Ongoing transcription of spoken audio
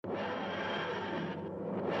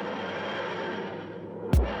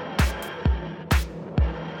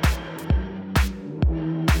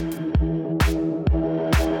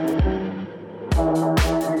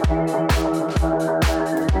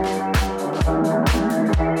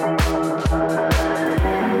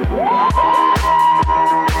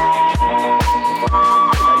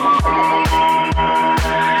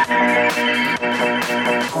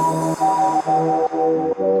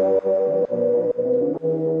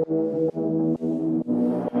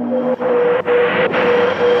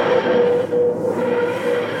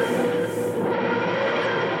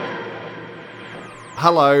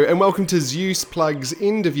Hello and welcome to Zeus Plug's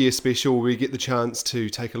end of year special where we get the chance to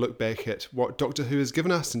take a look back at what Doctor Who has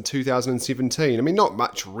given us in 2017. I mean, not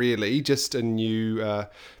much really, just a new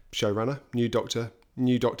showrunner, new Doctor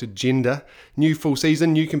gender, new full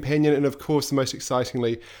season, new companion, and of course, the most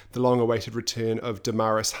excitingly, the long-awaited return of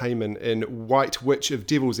Damaris Hayman in White Witch of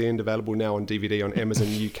Devil's End, available now on DVD on Amazon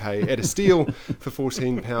UK at a steal for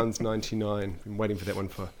 £14.99. Been waiting for that one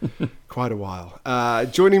for quite a while.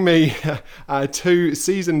 Joining me, two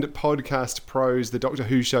seasoned podcast pros, the Doctor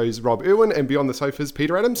Who show's Rob Irwin, and Beyond the Sofa's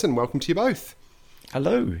Peter Adamson. Welcome to you both.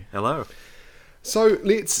 Hello. Hello. So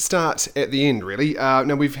let's start at the end, really.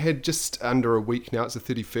 Now, we've had just under a week now. It's the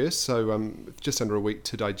 31st, so just under a week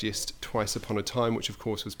to digest Twice Upon a Time, which, of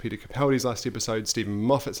course, was Peter Capaldi's last episode, Stephen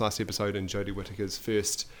Moffat's last episode, and Jodie Whittaker's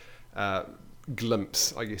first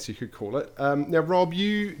glimpse, I guess you could call it. Now, Rob,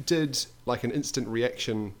 you did like an instant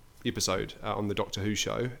reaction episode on the Doctor Who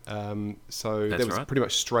show. So That's that was right. pretty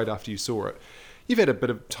much straight after you saw it. You've had a bit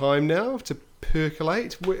of time now to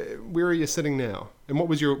percolate. Where are you sitting now? And what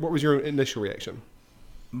was your initial reaction?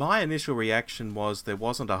 My initial reaction was there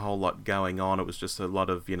wasn't a whole lot going on. It was just a lot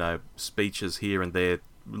of, speeches here and there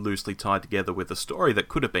loosely tied together with a story that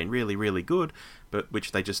could have been really, really good, but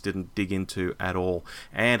which they just didn't dig into at all.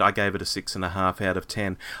 And I gave it a 6.5 out of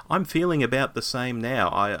 10. I'm feeling about the same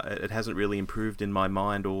now. It hasn't really improved in my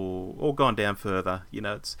mind or gone down further.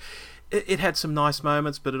 It had some nice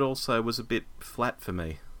moments, but it also was a bit flat for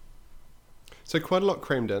me. So quite a lot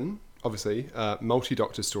crammed in, obviously.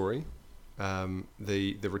 Multi-Doctor story,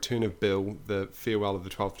 the return of Bill, the farewell of the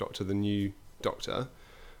 12th Doctor, the new Doctor.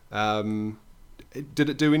 Did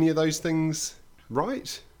it do any of those things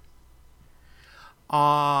right?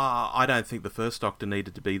 I don't think the first Doctor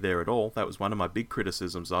needed to be there at all. That was one of my big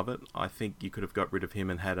criticisms of it. I think you could have got rid of him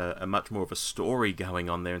and had a much more of a story going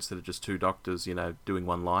on there instead of just two Doctors, doing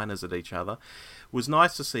one-liners at each other. It was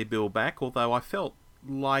nice to see Bill back, although I felt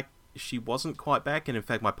like she wasn't quite back, and in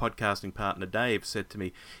fact my podcasting partner Dave said to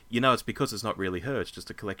me, it's because it's not really her, it's just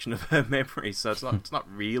a collection of her memories, so it's not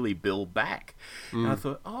really Bill back. And I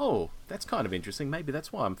thought, that's kind of interesting, maybe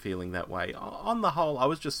that's why I'm feeling that way. On the whole, I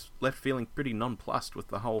was just left feeling pretty nonplussed with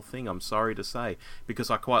the whole thing, I'm sorry to say, because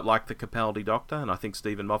I quite like the Capaldi Doctor, and I think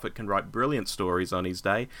Stephen Moffat can write brilliant stories on his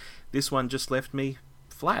day. This one just left me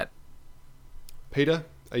flat. Peter,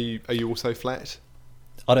 are you also flat?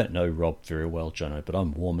 I don't know Rob very well, Jono, but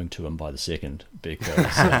I'm warming to him by the second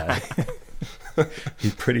because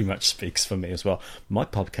he pretty much speaks for me as well. My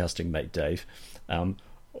podcasting mate Dave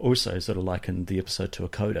also sort of likened the episode to a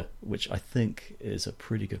coda, which I think is a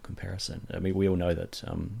pretty good comparison. I mean, we all know that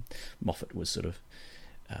Moffat was sort of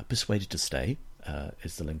persuaded to stay,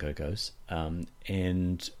 as the lingo goes,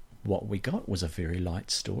 and what we got was a very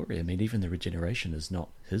light story. I mean, even the regeneration is not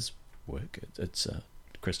his work, it's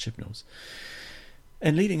Chris Chibnall's.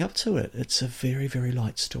 And leading up to it, it's a very, very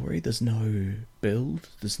light story. There's no build,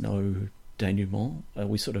 there's no denouement.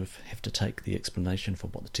 We sort of have to take the explanation for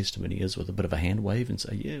what the testimony is with a bit of a hand wave and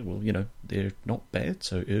say, they're not bad,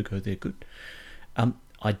 so ergo they're good.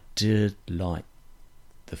 I did like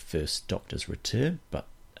the first Doctor's return, but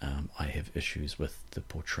I have issues with the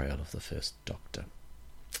portrayal of the first Doctor.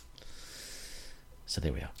 So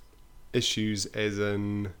there we are. Issues as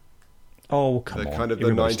in... Oh, come on. Kind of the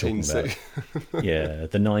Everybody's 1960s. Yeah,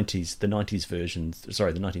 the 90s version, the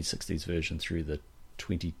 1960s version through the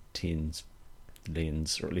 2010s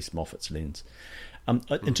lens, or at least Moffat's lens.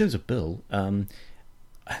 In terms of Bill,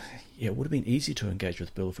 it would have been easy to engage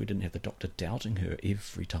with Bill if we didn't have the Doctor doubting her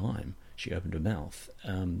every time she opened her mouth.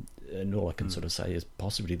 And all I can sort of say is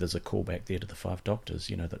possibly there's a callback there to the Five Doctors,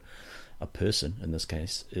 that a person, in this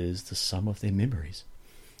case, is the sum of their memories,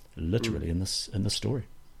 literally in the story.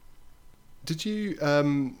 Did you,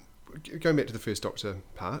 going back to the first Doctor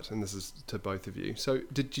part, and this is to both of you, so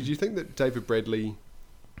did you think that David Bradley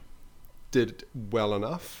did well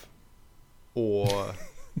enough? Or,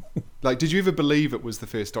 did you ever believe it was the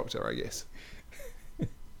first Doctor, I guess?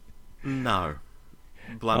 No.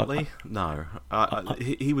 Bluntly, no.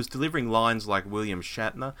 He was delivering lines like William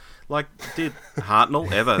Shatner. Did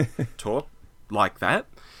Hartnell ever talk like that?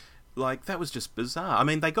 That was just bizarre. I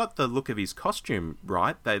mean, they got the look of his costume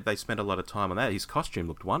right. They spent a lot of time on that. His costume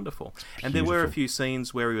looked wonderful. And there were a few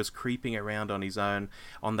scenes where he was creeping around on his own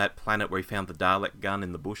on that planet where he found the Dalek gun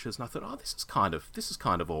in the bushes. And I thought, this is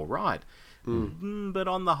kind of all right. But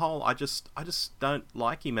on the whole, I just don't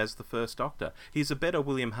like him as the first Doctor. He's a better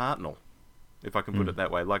William Hartnell, if I can put it that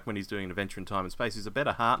way. Like when he's doing Adventure in Time and Space, he's a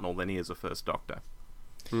better Hartnell than he is a first Doctor.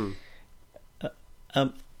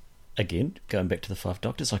 Again, going back to the Five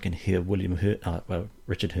Doctors, I can hear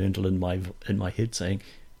Richard Herndl in my head saying,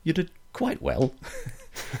 "You did quite well.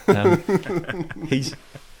 um, he's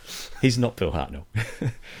not Bill Hartnell.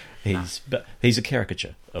 But he's a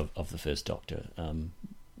caricature of the First Doctor,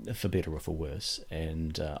 for better or for worse.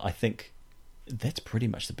 And I think that's pretty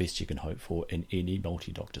much the best you can hope for in any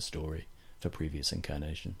multi-Doctor story for previous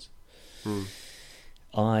incarnations.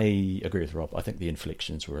 I agree with Rob. I think the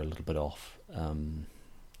inflections were a little bit off. I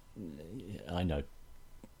know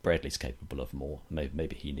Bradley's capable of more.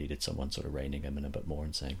 Maybe he needed someone sort of reining him in a bit more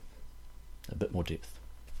and saying a bit more depth.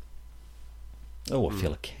 Oh, I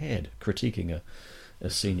feel a cad critiquing a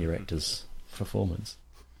senior actor's performance.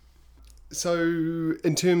 So,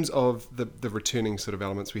 in terms of the returning sort of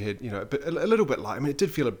elements, we had, a little bit like, it did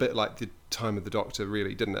feel a bit like the time of the Doctor,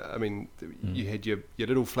 really, didn't it? I mean, you had your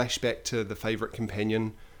little flashback to the favourite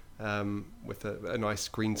companion, with a nice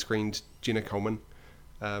green screened Jenna Coleman,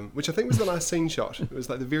 which I think was the last scene shot. It was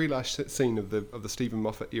like the very last scene of the Stephen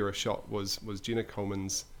Moffat era shot was Jenna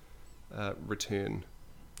Coleman's return.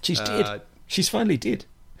 She's dead. She's finally dead.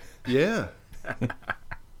 Yeah.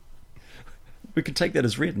 We could take that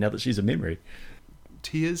as read now that she's a memory.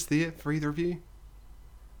 Tears there for either of you?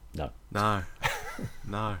 No.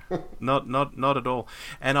 No, not at all.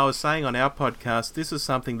 And I was saying on our podcast, this is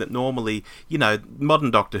something that normally,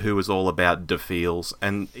 modern Doctor Who is all about defeals,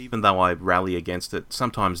 and even though I rally against it,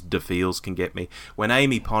 sometimes defeals can get me. When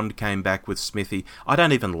Amy Pond came back with Smithy, I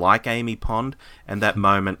don't even like Amy Pond, and that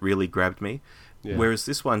moment really grabbed me. Yeah. Whereas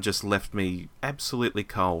this one just left me absolutely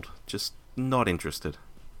cold, just not interested.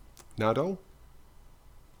 Nardole?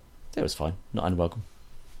 That was fine, not unwelcome.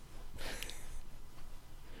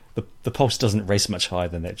 The pulse doesn't race much higher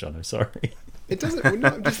than that, Jono, sorry. It doesn't. Well,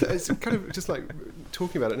 no, it's kind of just like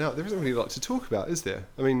talking about it now. There isn't really a lot to talk about, is there?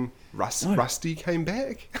 I mean, Rusty came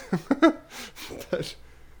back, but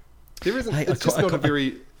there isn't. Hey, it's just not a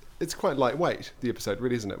very. It's quite lightweight, the episode,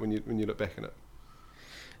 really, isn't it? When you look back on it.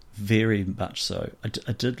 Very much so.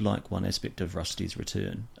 I did like one aspect of Rusty's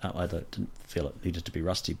return. I didn't feel it needed to be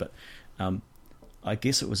Rusty, but I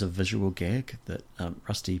guess it was a visual gag that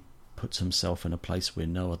Rusty puts himself in a place where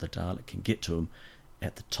no other Dalek can get to him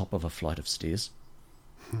at the top of a flight of stairs.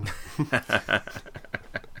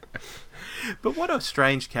 But what a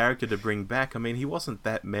strange character to bring back. I mean, he wasn't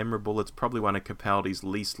that memorable. It's probably one of Capaldi's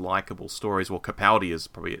least likeable stories. Well, Capaldi is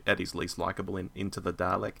probably at his least likeable in Into the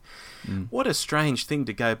Dalek. What a strange thing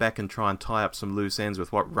to go back and try and tie up some loose ends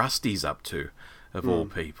with what Rusty's up to, of all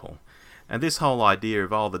people. And this whole idea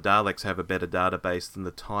of, the Daleks have a better database than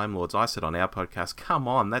the Time Lords, I said on our podcast, come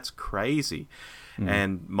on, that's crazy.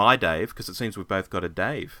 And my Dave, because it seems we've both got a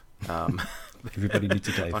Dave. Everybody needs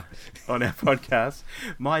a Dave. on our podcast,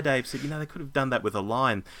 my Dave said, they could have done that with a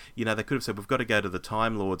line. They could have said, we've got to go to the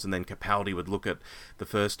Time Lords, and then Capaldi would look at the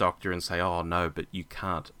First Doctor and say, oh, no, but you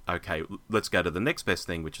can't. Okay, let's go to the next best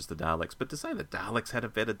thing, which is the Daleks. But to say the Daleks had a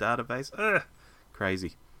better database,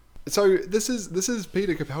 crazy. So this is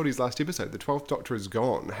Peter Capaldi's last episode. The 12th Doctor is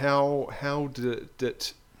gone. How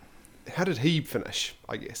did he finish,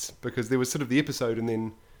 I guess? Because there was sort of the episode and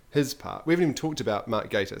then his part. We haven't even talked about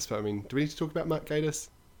Mark Gatiss, but I mean, do we need to talk about Mark Gatiss?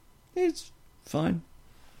 It's fine.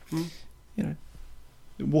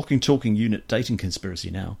 Walking, talking unit dating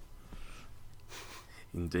conspiracy now.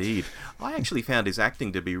 Indeed. I actually found his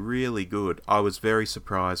acting to be really good. I was very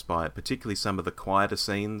surprised by it, particularly some of the quieter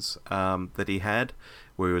scenes that he had,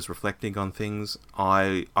 where he was reflecting on things.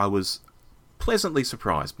 I was pleasantly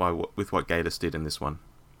surprised by what Gatiss did in this one.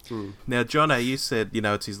 Now, Jono, you said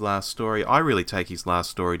it's his last story. I really take his last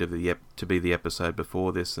story to be the episode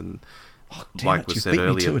before this, and like we said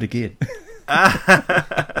earlier, to it again.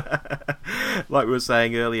 Like we were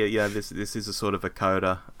saying earlier, this is a sort of a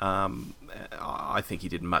coda. I think he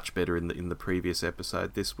did much better in the previous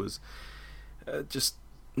episode. This was just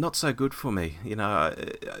not so good for me.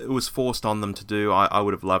 It was forced on them to do. I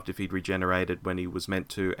would have loved if he'd regenerated when he was meant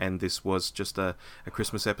to, and this was just a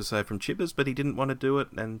Christmas episode from Chibbers, but he didn't want to do it,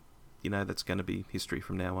 and that's going to be history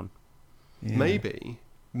from now on. Yeah.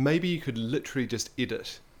 Maybe you could literally just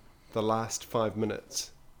edit the last 5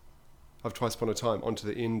 minutes of Twice Upon a Time onto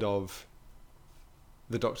the end of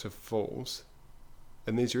The Doctor Falls,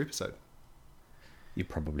 and there's your episode. You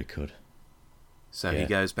probably could. So he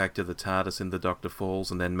goes back to the TARDIS and the Doctor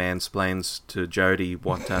Falls, and then mansplains to Jodie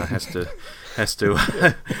what has to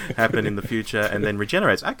happen in the future, and then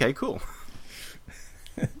regenerates. Okay, cool.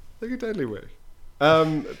 That could totally work.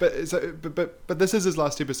 But this is his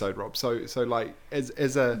last episode, Rob. So like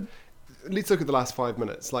as a let's look at the last 5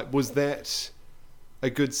 minutes. Like, was that a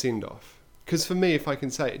good send off? Because for me, if I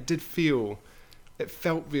can say, it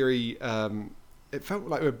felt very. It felt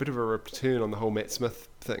like a bit of a return on the whole Matt Smith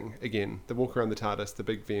thing again. The walk around the TARDIS, the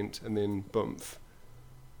big vent, and then boomf.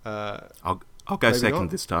 I'll go second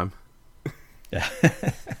this time.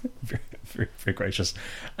 Very, very gracious.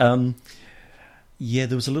 Yeah,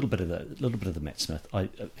 there was a little bit of the Matt Smith, a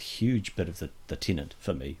huge bit of the Tennant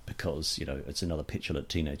for me, because it's another petulant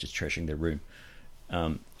teenagers trashing their room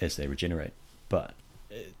as they regenerate. But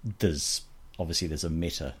there's a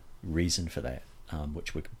meta reason for that,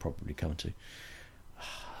 which we could probably come to.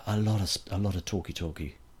 A lot of talky,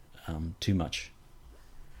 too much.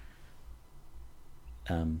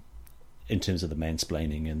 In terms of the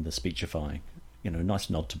mansplaining and the speechifying, nice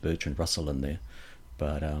nod to Bertrand Russell in there,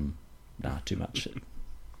 but too much.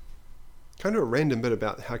 Kind of a random bit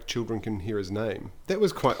about how children can hear his name. That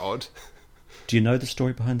was quite odd. Do you know the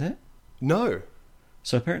story behind that? No.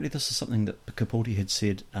 So apparently this is something that Capaldi had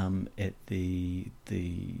said at the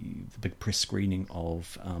big press screening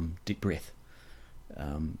of Deep Breath.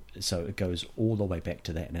 So it goes all the way back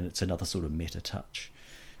to that, and it's another sort of meta touch.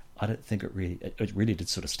 I don't think it really did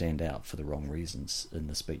sort of stand out for the wrong reasons in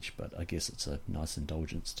the speech, but I guess it's a nice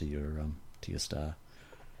indulgence to your star.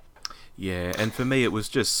 Yeah, and for me it was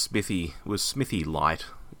just Smithy light.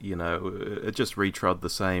 It just retrod the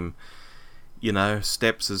same,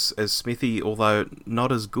 steps as Smithy, although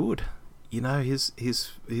not as good.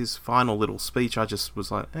 His final little speech, I just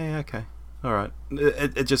was like, okay, all right.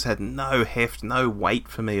 It just had no heft, no weight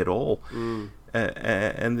for me at all.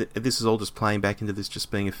 And this is all just playing back into this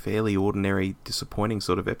just being a fairly ordinary, disappointing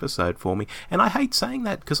sort of episode for me. And I hate saying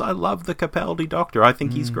that because I love the Capaldi Doctor. I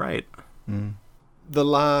think he's great. The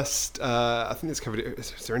last, I think that's covered it.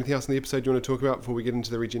 Is there anything else in the episode you want to talk about before we get into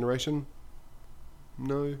the regeneration?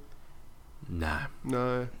 No?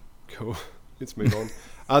 No. Cool. Let's move on.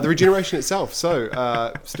 The regeneration itself.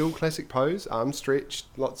 So, still classic pose, arms stretched,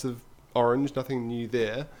 lots of orange, nothing new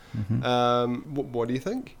there. What do you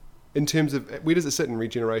think? In terms of, where does it sit in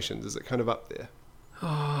regenerations? Is it kind of up there?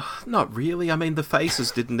 Oh, not really. I mean, the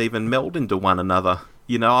faces didn't even meld into one another.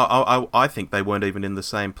 I think they weren't even in the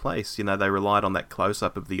same place. They relied on that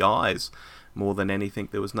close-up of the eyes more than anything.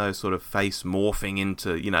 There was no sort of face morphing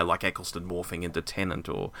into, like Eccleston morphing into Tennant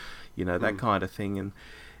or, that kind of thing. And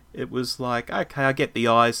it was like, okay, I get the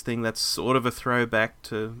eyes thing. That's sort of a throwback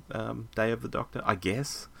to Day of the Doctor, I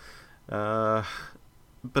guess.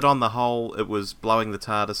 But on the whole, it was blowing the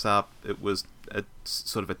TARDIS up. It was a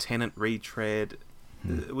sort of a Tennant retread.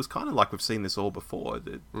 It was kind of like we've seen this all before.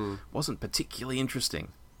 It wasn't particularly interesting.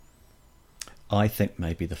 I think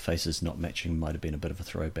maybe the faces not matching might have been a bit of a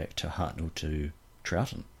throwback to Hartnell to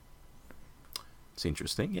Troughton. It's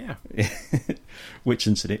interesting, yeah. Which,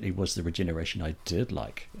 incidentally, was the regeneration I did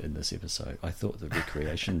like in this episode. I thought the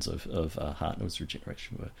recreations of Hartnell's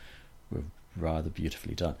regeneration were rather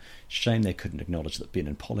beautifully done. Shame they couldn't acknowledge that Ben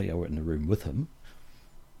and Polly were in the room with him.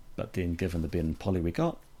 But then, given the Ben and Polly we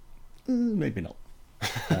got, maybe not.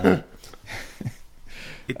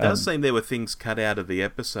 It does seem there were things cut out of the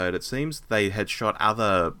episode. It seems they had shot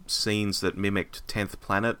other scenes that mimicked 10th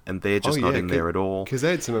Planet, and they're just not in there at all. Because they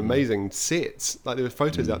had some amazing sets. Like, there were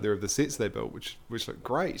photos out there of the sets they built, which looked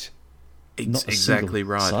great. Exactly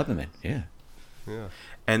right. Cyberman, yeah.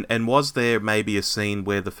 And was there maybe a scene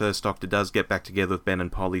where the First Doctor does get back together with Ben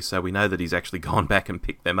and Polly, so we know that he's actually gone back and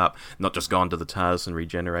picked them up, not just gone to the TARDIS and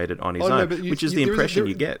regenerated on his own, which is the impression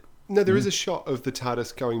you get. No, there is a shot of the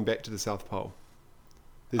TARDIS going back to the South Pole.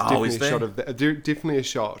 There's definitely a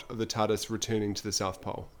shot of the TARDIS returning to the South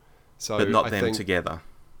Pole. So but not them together.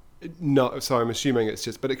 No, so I'm assuming it's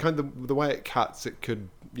just. But it kind of the way it cuts,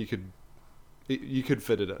 you could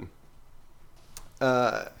fit it in.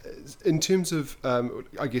 In terms of,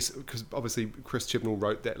 I guess, because obviously Chris Chibnall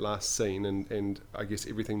wrote that last scene, and I guess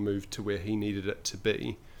everything moved to where he needed it to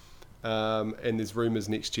be. And there's rumours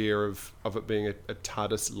next year of it being a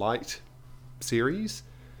TARDIS light series.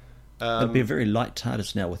 It'd be a very light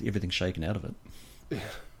TARDIS now with everything shaken out of it.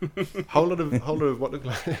 whole lot of what look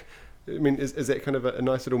like. I mean, is that kind of a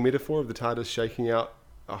nice little metaphor of the TARDIS shaking out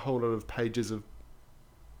a whole lot of pages of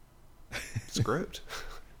script?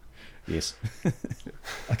 Yes.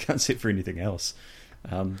 I can't say it for anything else.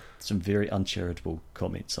 Some very uncharitable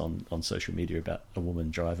comments on social media about a woman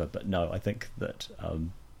driver, but no, I think that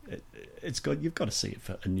you've got to see it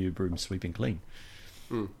for a new broom sweeping clean.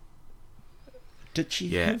 Did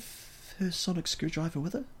she have her sonic screwdriver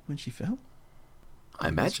with her when she fell? I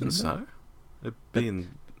imagine so. It'd be in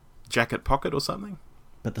jacket pocket or something.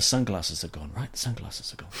 But the sunglasses are gone, right? The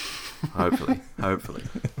sunglasses are Hopefully.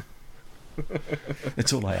 gone.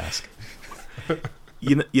 That's all I ask.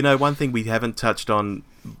 You know, one thing we haven't touched on,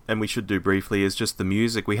 and we should do briefly, is just the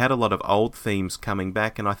music. We had a lot of old themes coming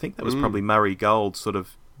back, and I think that was probably Murray Gold sort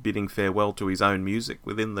of bidding farewell to his own music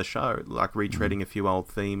within the show, like retreading a few old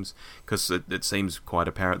themes, because it seems quite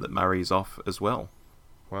apparent that Murray's off as well.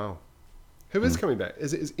 Wow. Who is coming back?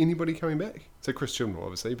 Is anybody coming back? So Chris Chibnall,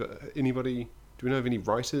 obviously, but anybody? Do we know of any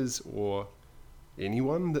writers or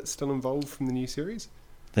anyone that's still involved from the new series?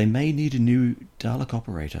 They may need a new Dalek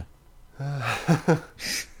operator. I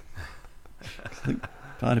think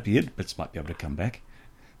Barnaby Edwards might be able to come back.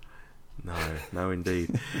 No,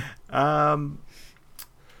 indeed.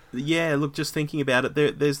 Yeah, look, just thinking about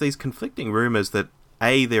it, there's these conflicting rumours that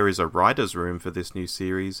A, there is a writer's room for this new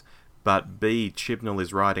series, but B, Chibnall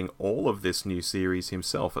is writing all of this new series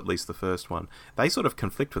himself, at least the first one. They sort of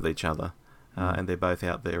conflict with each other, and they're both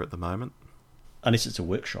out there at the moment. Unless it's a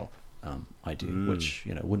workshop idea, which,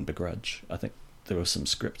 wouldn't begrudge. I think there were some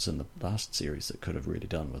scripts in the last series that could have really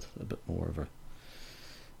done with a bit more of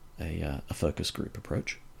a focus group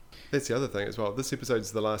approach. That's the other thing as well. This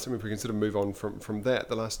episode's the last, if we can sort of move on from that,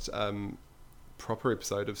 the last proper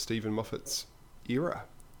episode of Stephen Moffat's era.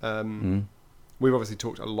 We've obviously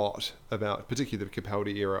talked a lot about, particularly the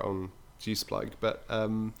Capaldi era on Juice Plug, but I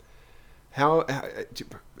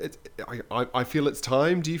feel it's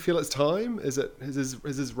time. Do you feel it's time? Is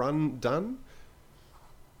his run done?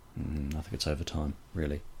 I think it's over time,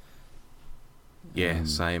 really. Yeah,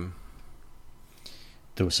 same.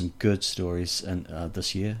 There were some good stories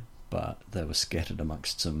this year, but they were scattered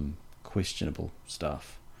amongst some questionable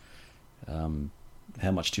stuff.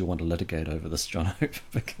 How much do you want to litigate over this, John?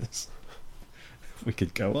 Because we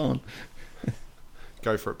could go on.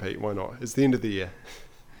 Go for it, Pete. Why not? It's the end of the year.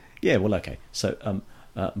 Yeah, well, okay. So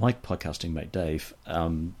my podcasting mate Dave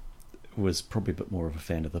was probably a bit more of a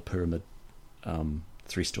fan of the Pyramid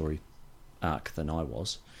 3-story arc than I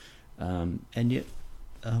was, and yet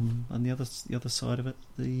on the other side of it,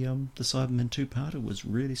 the Cybermen 2-parter was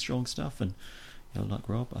really strong stuff, and like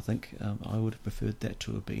Rob, I think I would have preferred that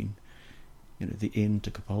to have been the end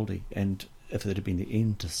to Capaldi, and if it had been the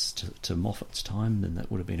end to Moffat's time, then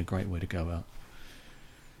that would have been a great way to go out.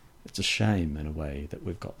 It's a shame, in a way, that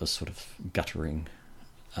we've got this sort of guttering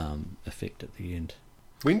effect at the end.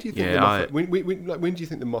 When do you think when do you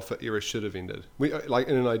think the Moffat era should have ended? Like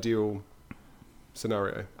in an ideal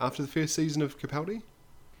scenario, after the first season of Capaldi?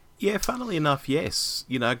 Yeah, funnily enough, yes.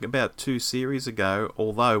 About 2 series ago,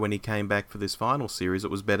 although when he came back for this final series,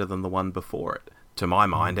 it was better than the one before it, to my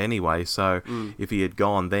mind anyway. So if he had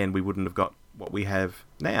gone then, we wouldn't have got what we have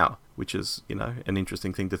now, which is, an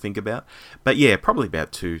interesting thing to think about. But yeah, probably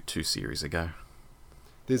about two series ago.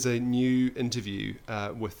 There's a new interview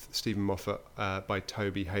with Stephen Moffat by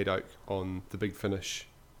Toby Haydock on the Big Finish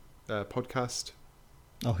podcast.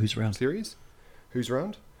 Oh, Who's Around? Series. Who's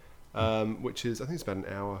Around? Which is, I think it's about an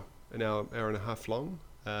hour and a half long.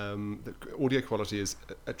 The audio quality is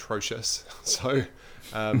atrocious, so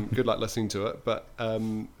good luck listening to it. But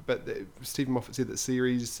Stephen Moffat said that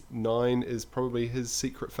Series 9 is probably his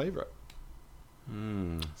secret favourite. I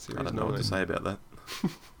don't know what to say about that.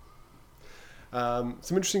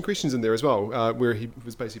 Some interesting questions in there as well, where he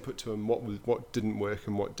was basically put to him what didn't work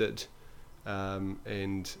and what did,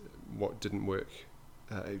 and what didn't work.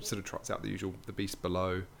 It sort of trots out the beast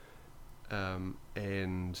below,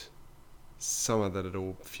 and some of that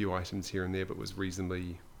little few items here and there, but was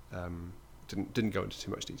reasonably didn't go into too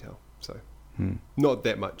much detail. So not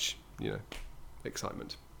that much,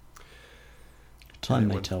 excitement. Time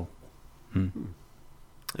may tell.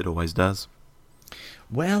 It always does.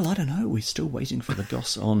 Well, I don't know. We're still waiting for the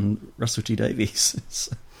goss on Russell T Davies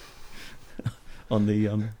on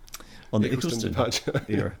the Eccleston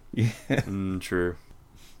era. Yeah, true.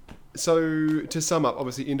 So to sum up,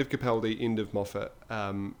 obviously, end of Capaldi, end of Moffat.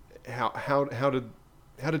 How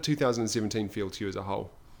did 2017 feel to you as a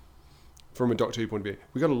whole, from a Doctor Who point of view?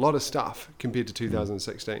 We got a lot of stuff compared to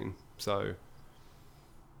 2016, so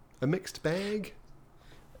a mixed bag.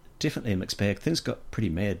 Definitely a mixed bag. Things got pretty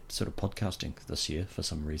mad, sort of podcasting this year for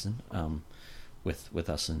some reason. With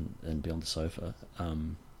us and Beyond the Sofa,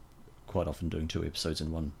 quite often doing 2 episodes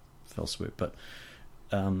in one fell swoop. But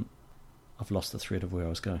I've lost the thread of where I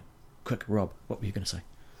was going. Quick, Rob, what were you going to say?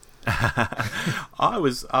 I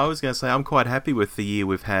was going to say I'm quite happy with the year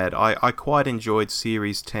we've had. I quite enjoyed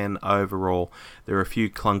Series 10 overall. There are a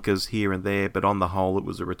few clunkers here and there, but on the whole it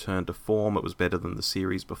was a return to form. It was better than the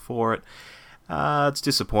series before it. It's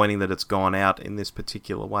disappointing that it's gone out in this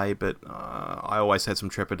particular way, but I always had some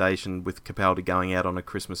trepidation with Capaldi going out on a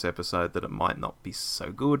Christmas episode that it might not be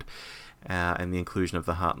so good, and the inclusion of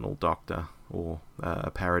the Hartnell Doctor, or a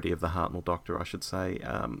parody of the Hartnell Doctor, I should say,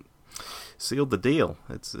 sealed the deal.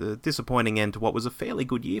 It's a disappointing end to what was a fairly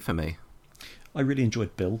good year for me. I really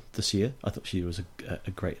enjoyed Bill this year. I thought she was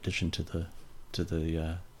a great addition to the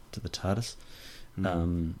TARDIS.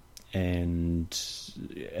 And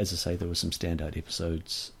as I say, there were some standout episode.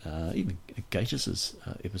 Even Gatius's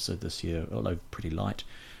episode this year, although pretty light,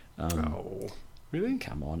 Oh, really?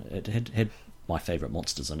 Come on, it had my favourite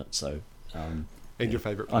monsters in it, so... and your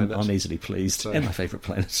favourite planet. I'm easily pleased, and my favourite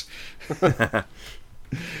planet.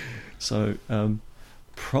 So,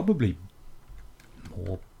 probably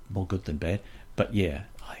more good than bad. But yeah,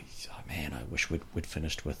 I wish we'd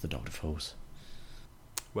finished with the Doctor Fools.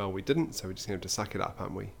 Well, we didn't, so we're just going to have to suck it up,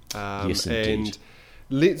 aren't we? Yes, indeed. And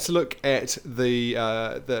let's look at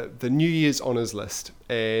the New Year's honours list.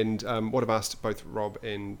 And what I've asked both Rob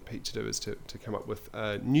and Pete to do is to come up with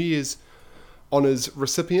a New Year's honours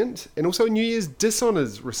recipient and also a New Year's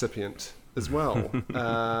dishonours recipient as well.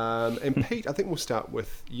 And Pete, I think we'll start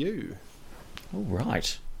with you. All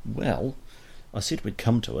right. Well, I said we'd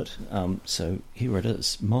come to it, so here it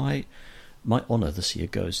is. My honour this year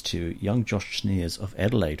goes to young Josh Schneers of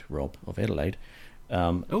Adelaide, Rob, of Adelaide,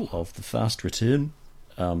 of the Fast Return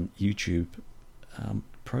YouTube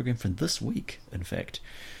program from this week, in fact.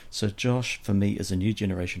 So Josh, for me, is a new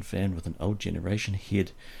generation fan with an old generation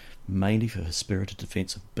head, mainly for his spirited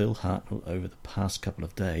defence of Bill Hartnell over the past couple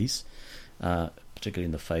of days, particularly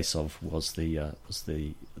in the face of was the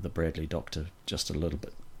Bradley Doctor just a little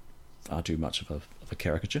bit far too much of a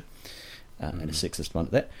caricature, and a sexist one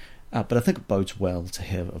at that. But I think it bodes well to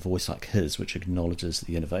have a voice like his, which acknowledges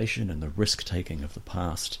the innovation and the risk-taking of the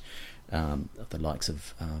past, of the likes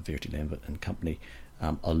of Verity Lambert and company,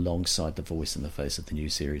 alongside the voice in the face of the new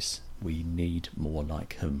series. We need more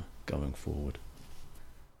like him going forward.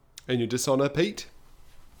 And your dishonour, Pete?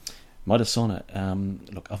 My dishonour,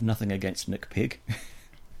 look, I've nothing against Nick Pegg.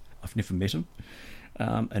 I've never met him.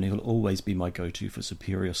 And he'll always be my go-to for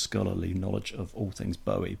superior scholarly knowledge of all things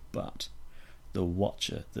Bowie, but The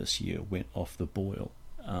Watcher this year went off the boil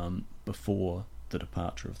before the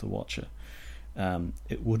departure of The Watcher.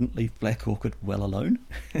 It wouldn't leave Black Orchid well alone.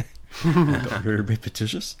 It got very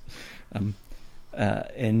repetitious.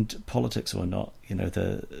 And politics or not,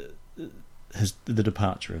 the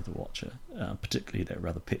departure of The Watcher, particularly that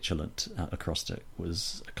rather petulant acrostic,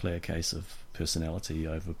 was a clear case of personality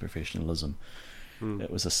over professionalism.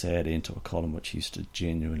 It was a sad end to a column which used to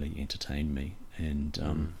genuinely entertain me,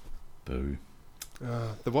 and boo.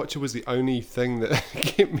 The Watcher was the only thing that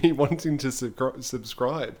kept me wanting to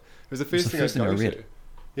subscribe. It was the first thing I read.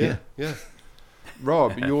 Yeah.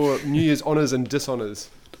 Rob, your New Year's honours and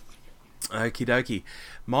dishonours. Okie dokie.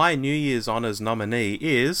 My New Year's honours nominee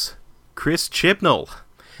is Chris Chibnall.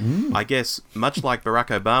 I guess, much like Barack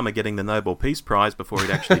Obama getting the Nobel Peace Prize before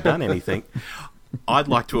he'd actually done anything, I'd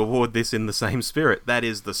like to award this in the same spirit. That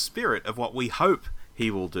is the spirit of what we hope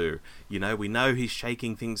he will do. We know he's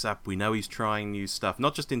shaking things up. We know he's trying new stuff,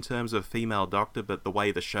 not just in terms of female Doctor, but the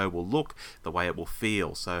way the show will look, the way it will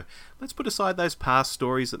feel. So let's put aside those past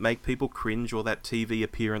stories that make people cringe, or that TV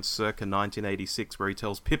appearance circa 1986 where he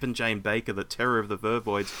tells Pip and Jane Baker that Terror of the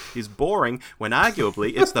Vervoids is boring, when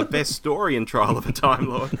arguably it's the best story in Trial of a Time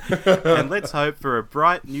Lord. And let's hope for a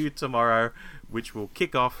bright new tomorrow, which will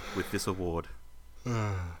kick off with this award.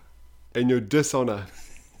 And your dishonour?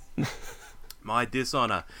 My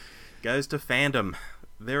dishonour goes to fandom.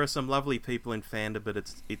 There are some lovely people in fandom, but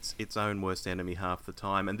it's its own worst enemy half the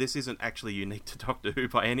time. And this isn't actually unique to Doctor Who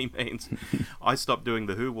by any means. I stopped doing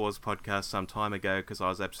the Who Wars podcast some time ago because I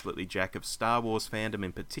was absolutely jack of Star Wars fandom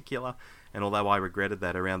in particular. And although I regretted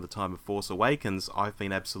that around the time of Force Awakens, I've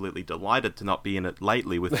been absolutely delighted to not be in it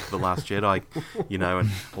lately with The Last Jedi,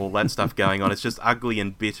 and all that stuff going on. It's just ugly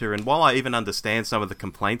and bitter. And while I even understand some of the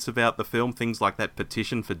complaints about the film, things like that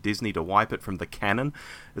petition for Disney to wipe it from the canon,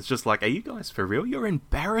 it's just like, are you guys for real? You're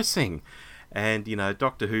embarrassing. And,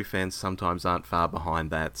 Doctor Who fans sometimes aren't far behind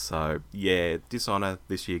that. So, yeah, dishonour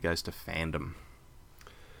this year goes to fandom.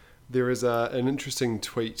 There is an interesting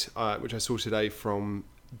tweet, which I saw today from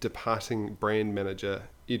departing brand manager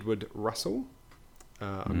Edward Russell.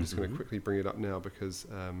 I'm just going to quickly bring it up now because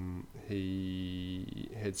he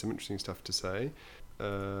had some interesting stuff to say.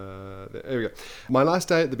 There we go. My last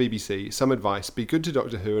day at the BBC. Some advice. Be good to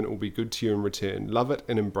Doctor Who and it will be good to you in return. Love it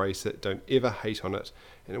and embrace it. Don't ever hate on it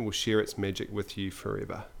and it will share its magic with you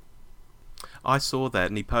forever. I saw that,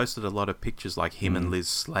 and he posted a lot of pictures like him and Liz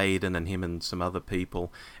Sladen and him and some other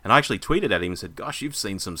people. And I actually tweeted at him and said, gosh, you've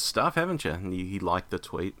seen some stuff, haven't you? And he liked the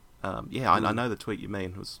tweet. I know the tweet you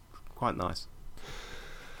mean. It was quite nice.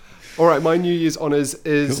 All right, my New Year's honours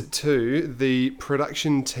is to the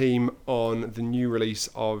production team on the new release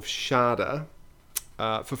of Shada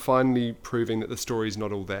for finally proving that the story is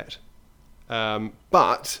not all that.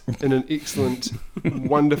 But in an excellent,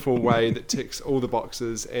 wonderful way that ticks all the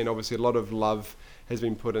boxes, and obviously a lot of love has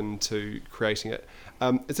been put into creating it.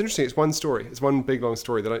 It's interesting, it's one story. It's one big, long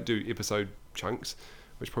story. They don't do episode chunks,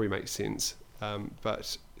 which probably makes sense.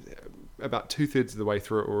 But about 2/3 of the way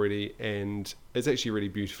through it already, and it's actually really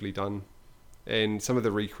beautifully done. And some of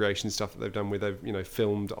the recreation stuff that they've done, where they've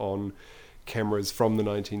filmed on cameras from the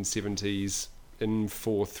 1970s in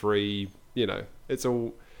 4:3, it's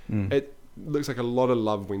all. It looks like a lot of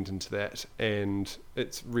love went into that, and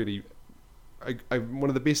it's really one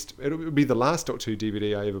of the best. It would be the last Doctor Who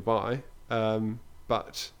DVD I ever buy,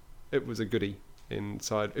 but it was a goodie. And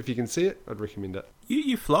so if you can see it, I'd recommend it.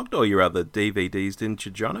 You flogged all your other DVDs, didn't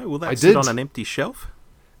you, Jono? Will that I sit did. on an empty shelf?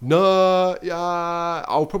 No,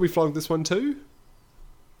 I'll probably flog this one too.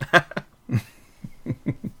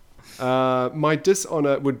 My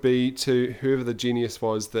dishonour would be to whoever the genius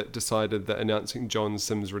was that decided that announcing John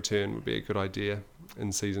Sims' return would be a good idea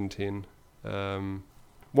in season 10.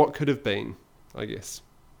 What could have been, I guess.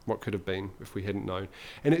 What could have been if we hadn't known.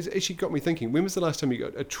 And it's actually got me thinking, when was the last time you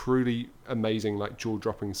got a truly amazing,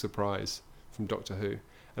 jaw-dropping surprise from Doctor Who?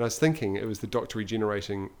 And I was thinking it was the Doctor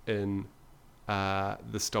regenerating in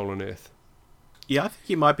The Stolen Earth. Yeah, I think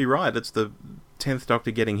you might be right. It's the 10th Doctor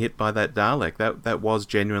getting hit by that Dalek. That was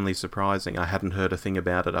genuinely surprising. I hadn't heard a thing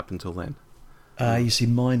about it up until then. You see,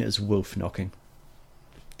 mine is Wilf knocking.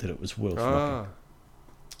 That it was Wilf knocking.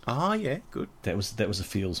 Ah, yeah, good. That was a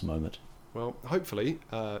feels moment. Well, hopefully,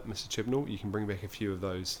 Mr. Chibnall, you can bring back a few of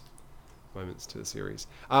those moments to the series.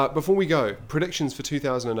 Before we go, predictions for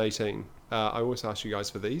 2018. I always ask you guys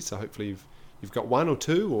for these, so hopefully you've got one or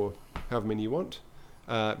two, or however many you want.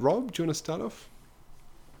 Rob, do you want to start off?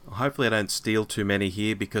 Hopefully I don't steal too many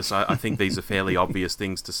here, because I think these are fairly obvious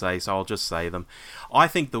things to say, so I'll just say them. I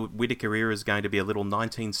think the Whittaker era is going to be a little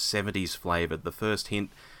 1970s flavoured. The first hint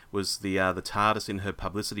was the TARDIS in her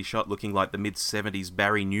publicity shot looking like the mid-70s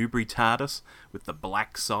Barry Newbury TARDIS with the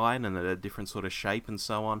black sign and a different sort of shape and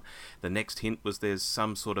so on. The next hint was there's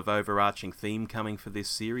some sort of overarching theme coming for this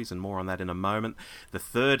series, and more on that in a moment. The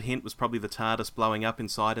third hint was probably the TARDIS blowing up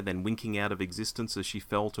inside and then winking out of existence as she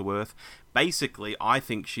fell to Earth. Basically, I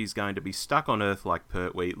think she's going to be stuck on Earth like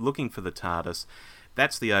Pertwee, looking for the TARDIS.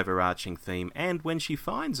 That's the overarching theme, and when she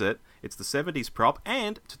finds it, it's the 70s prop,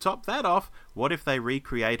 and to top that off, what if they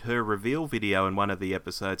recreate her reveal video in one of the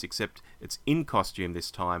episodes, except it's in costume this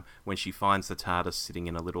time, when she finds the TARDIS sitting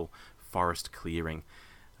in a little forest clearing,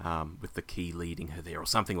 with the key leading her there, or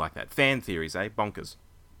something like that. Fan theories, eh? Bonkers.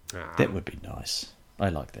 That would be nice. I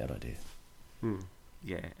like that idea.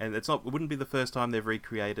 Yeah, and it wouldn't be the first time they've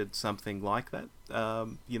recreated something like that.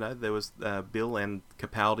 There was Bill and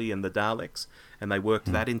Capaldi and the Daleks, and they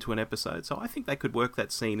worked that into an episode. So I think they could work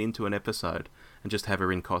that scene into an episode and just have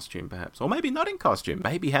her in costume, perhaps. Or maybe not in costume.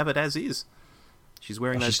 Maybe have it as is. She's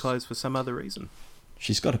wearing those clothes for some other reason.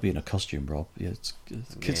 She's got to be in a costume, Rob. Yeah,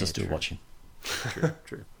 the kids are still watching.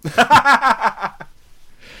 True.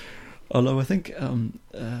 Although I think,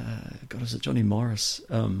 is it Johnny Morris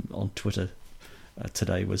on Twitter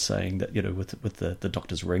today was saying that, with the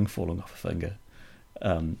Doctor's ring falling off a finger,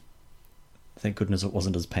 thank goodness it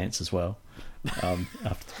wasn't his pants as well,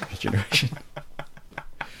 after the generation.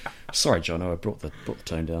 Sorry, John, I brought the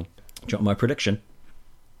tone down. John, my prediction.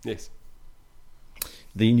 Yes.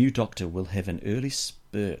 The new Doctor will have an early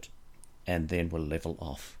spurt and then will level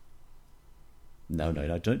off. No,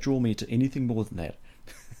 don't draw me to anything more than that.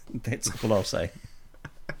 That's all I'll say.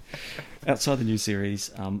 Outside the new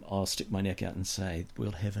series, I'll stick my neck out and say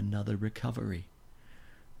we'll have another recovery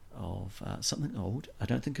of something old. I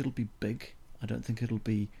don't think it'll be big. I don't think it'll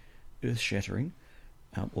be earth-shattering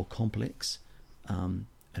or complex, and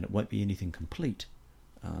it won't be anything complete,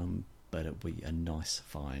 but it'll be a nice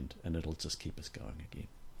find, and it'll just keep us going again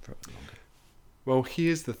for a bit longer. Well,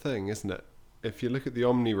 here's the thing, isn't it? If you look at the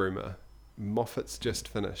Omni rumour, Moffat's just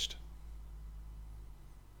finished.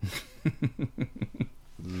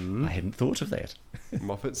 I hadn't thought of that.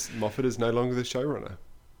 Moffat is no longer the showrunner.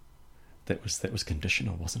 That was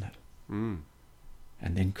conditional, wasn't it? And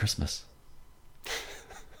then Christmas.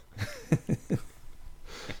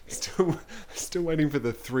 Still waiting for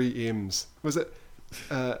the 3 M's. Was it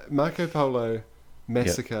Marco Polo,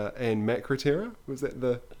 Massacre, and Macroterra?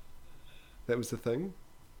 That was the thing?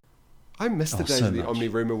 I missed the days of the Omni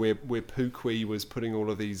rumour where Pooquee was putting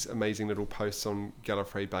all of these amazing little posts on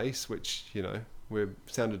Gallifrey Base, which,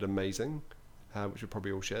 sounded amazing, which were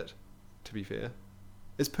probably all shit, to be fair.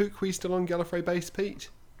 Is Pooquee still on Gallifrey Base,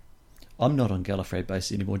 Pete? I'm not on Gallifrey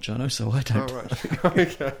Base anymore, Jono, so I don't. Oh, right.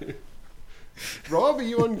 Okay. Rob, are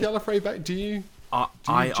you on Gallifrey Base? Do you I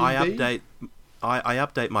update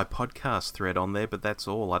my podcast thread on there, but that's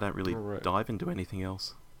all. I don't really dive into anything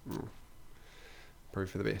else.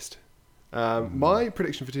 Probably for the best. My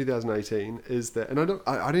prediction for 2018 is that, and I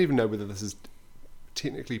don't even know whether this is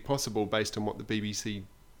technically possible based on what the BBC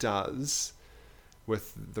does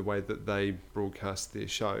with the way that they broadcast their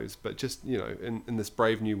shows. But just, you know, in this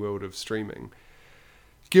brave new world of streaming,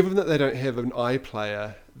 given that they don't have an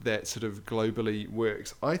iPlayer that sort of globally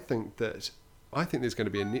works, I think there's going to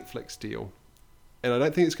be a Netflix deal. And I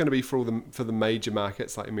don't think it's going to be for the major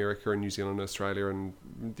markets like America and New Zealand and Australia and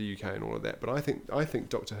the UK and all of that. But I think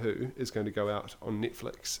Doctor Who is going to go out on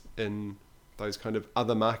Netflix in those kind of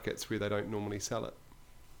other markets where they don't normally sell it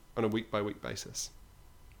on a week-by-week basis.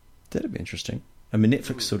 That'd be interesting. I mean,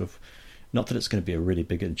 Netflix sort of, not that it's going to be a really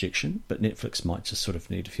big injection, but Netflix might just sort of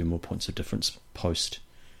need a few more points of difference post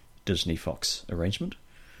Disney Fox arrangement.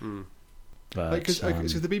 But because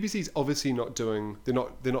the BBC's obviously not doing, they're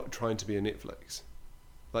not trying to be a Netflix.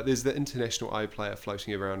 Like, there's the international iPlayer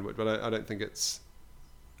floating around, but I don't think it's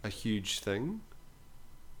a huge thing.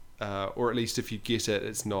 Or at least if you get it,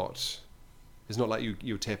 it's not like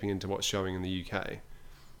you're tapping into what's showing in the UK.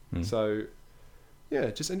 So, yeah,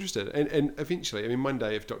 just interested. And eventually, I mean, one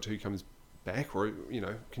day if Doctor Who comes back or, you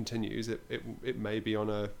know, continues, it may be on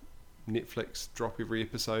a Netflix drop every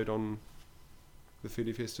episode on the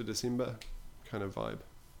 31st of December kind of vibe.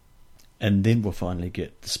 And then we'll finally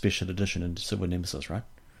get the special edition into Silver Nemesis, right?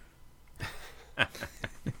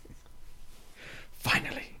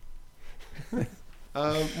 Finally.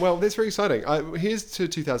 Well, that's very exciting. Here's to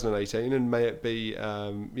 2018, and may it be,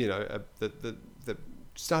 you know, the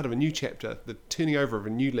start of a new chapter, the turning over of a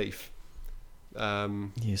new leaf.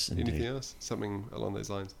 Yes, indeed. Anything else? Something along those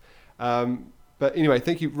lines. But anyway,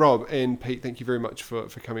 thank you, Rob and Pete. Thank you very much for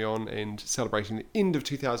coming on and celebrating the end of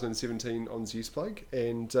 2017 on Zeus Plug.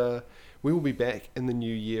 And we will be back in the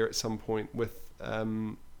new year at some point with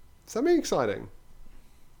something exciting,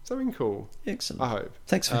 something cool. Excellent. I hope.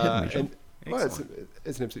 Thanks for having me, John. Well, it's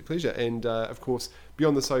an absolute pleasure. And of course,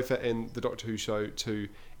 Beyond the Sofa and the Doctor Who Show, two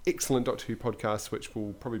excellent Doctor Who podcasts, which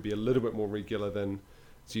will probably be a little bit more regular than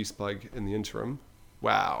Zeus Plug in the interim.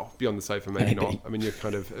 Wow, Beyond the Sofa, maybe not. I mean,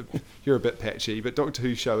 you're a bit patchy, but Doctor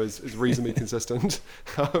Who Show is reasonably consistent.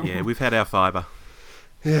 Yeah, we've had our fibre.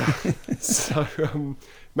 Yeah, so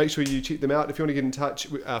make sure you check them out. If you want to get in touch,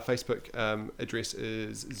 our Facebook address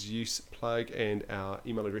is Zeus Plug, and our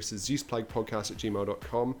email address is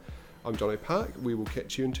zeuspluggpodcast@gmail.com. I'm John O'Park. We will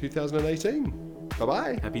catch you in 2018.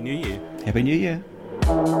 Bye-bye. Happy New Year. Happy New Year.